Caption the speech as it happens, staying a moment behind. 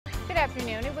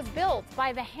afternoon, it was built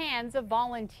by the hands of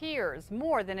volunteers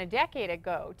more than a decade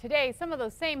ago. Today, some of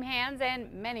those same hands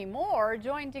and many more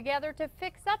joined together to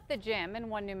fix up the gym in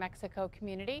one New Mexico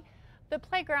community, the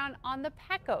playground on the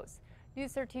Pecos.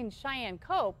 News 13's Cheyenne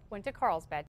Cope went to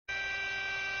Carlsbad.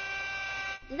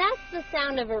 That's the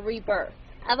sound of a rebirth,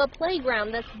 of a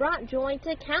playground that's brought joy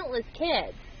to countless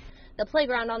kids. The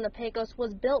playground on the Pecos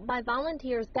was built by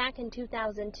volunteers back in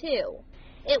 2002.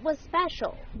 It was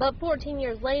special, but 14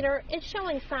 years later, it's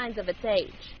showing signs of its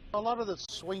age. A lot of the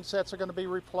swing sets are going to be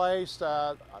replaced.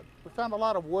 We found a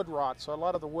lot of wood rot, so a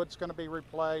lot of the wood's going to be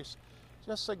replaced.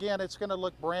 Just again, it's going to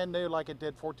look brand new like it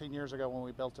did 14 years ago when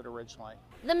we built it originally.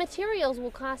 The materials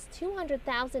will cost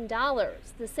 $200,000.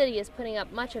 The city is putting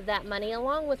up much of that money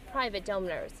along with private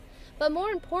donors. But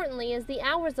more importantly is the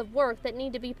hours of work that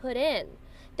need to be put in.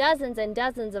 Dozens and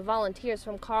dozens of volunteers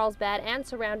from Carlsbad and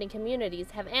surrounding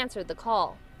communities have answered the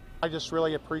call. I just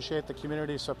really appreciate the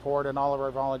community support and all of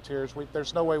our volunteers.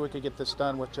 There's no way we could get this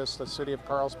done with just the city of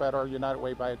Carlsbad or United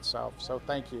Way by itself, so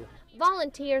thank you.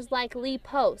 Volunteers like Lee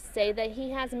Post say that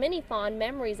he has many fond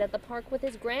memories at the park with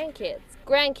his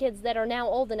grandkids that are now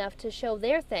old enough to show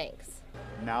their thanks.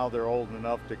 Now they're old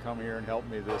enough to come here and help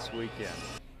me this weekend.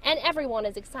 And everyone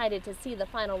is excited to see the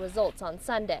final results on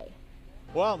Sunday.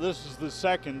 Well, this is the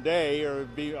second day, or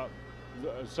it'd be a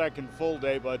second full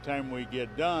day by the time we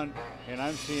get done, and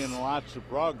I'm seeing lots of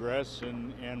progress,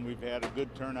 and we've had a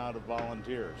good turnout of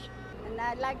volunteers. And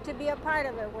I'd like to be a part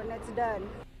of it when it's done.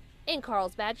 In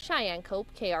Carlsbad, Cheyenne Cope,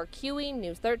 KRQE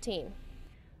News 13.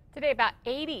 Today, about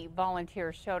 80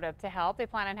 volunteers showed up to help. They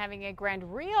plan on having a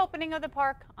grand reopening of the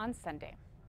park on Sunday.